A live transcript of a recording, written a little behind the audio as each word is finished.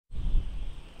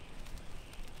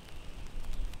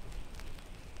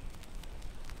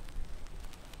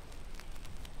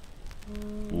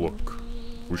Look,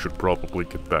 we should probably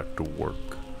get back to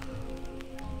work.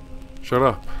 Shut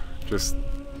up. Just...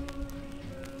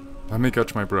 let me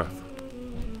catch my breath.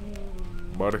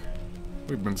 Buddy,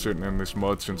 we've been sitting in this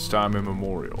mud since time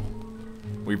immemorial.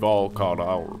 We've all caught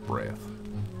our breath.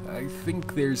 I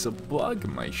think there's a bug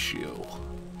in my shoe.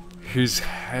 His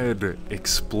head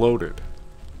exploded.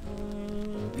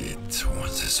 It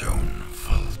was his own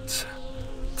fault.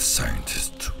 The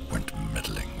scientist went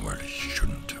meddling where he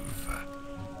shouldn't have.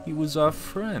 He was our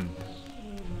friend.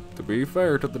 To be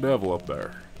fair to the devil up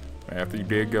there, Matthew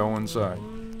did go inside.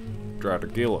 Tried to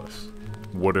kill us.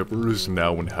 Whatever is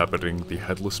now inhabiting the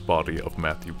headless body of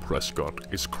Matthew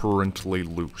Prescott is currently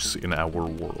loose in our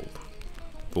world.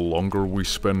 The longer we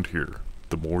spend here,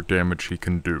 the more damage he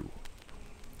can do.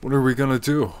 What are we gonna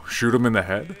do? Shoot him in the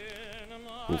head?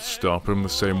 We'll stop him the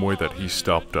same way that he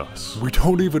stopped us. We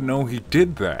don't even know he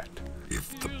did that.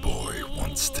 If the boy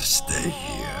wants to stay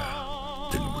here,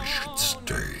 then we should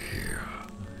stay here.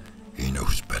 He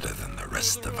knows better than the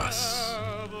rest of us.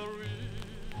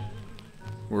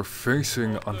 We're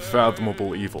facing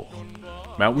unfathomable evil.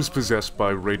 Matt was possessed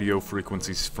by radio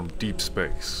frequencies from deep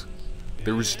space.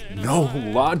 There is no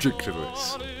logic to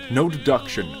this. No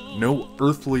deduction, no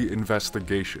earthly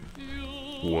investigation.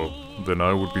 Well, then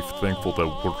I would be thankful that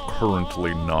we're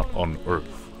currently not on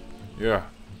Earth. Yeah,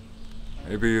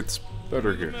 maybe it's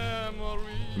better here,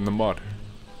 in the mud.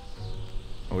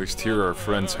 At least here our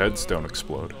friends' heads don't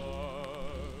explode.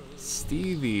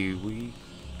 Stevie,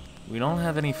 we don't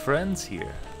have any friends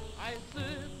here.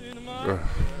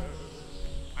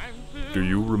 Do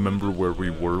you remember where we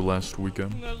were last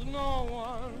weekend?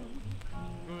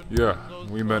 Yeah,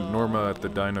 we met Norma at the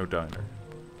Dino Diner.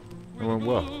 It went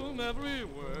well.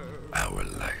 Our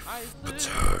life puts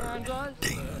her in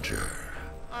danger.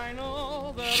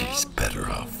 She's better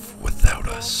off without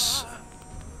us.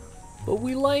 But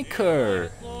we like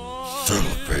her.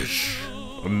 Selfish.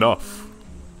 Enough.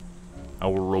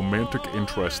 Our romantic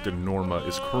interest in Norma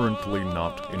is currently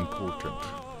not important.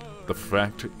 The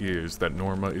fact is that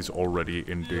Norma is already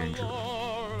in danger.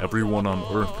 Everyone on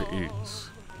Earth is.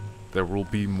 There will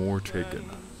be more taken.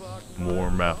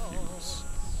 More Matthews.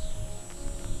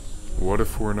 What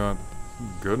if we're not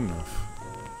good enough?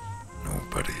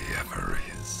 Nobody ever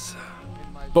is.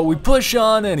 But we push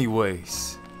on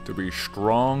anyways. To be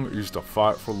strong is to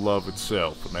fight for love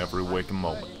itself in every waking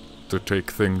moment. To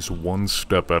take things one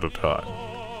step at a time.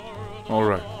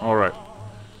 Alright.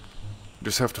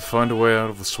 Just have to find a way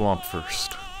out of the swamp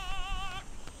first.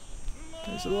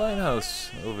 There's a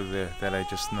lighthouse over there that I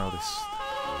just noticed.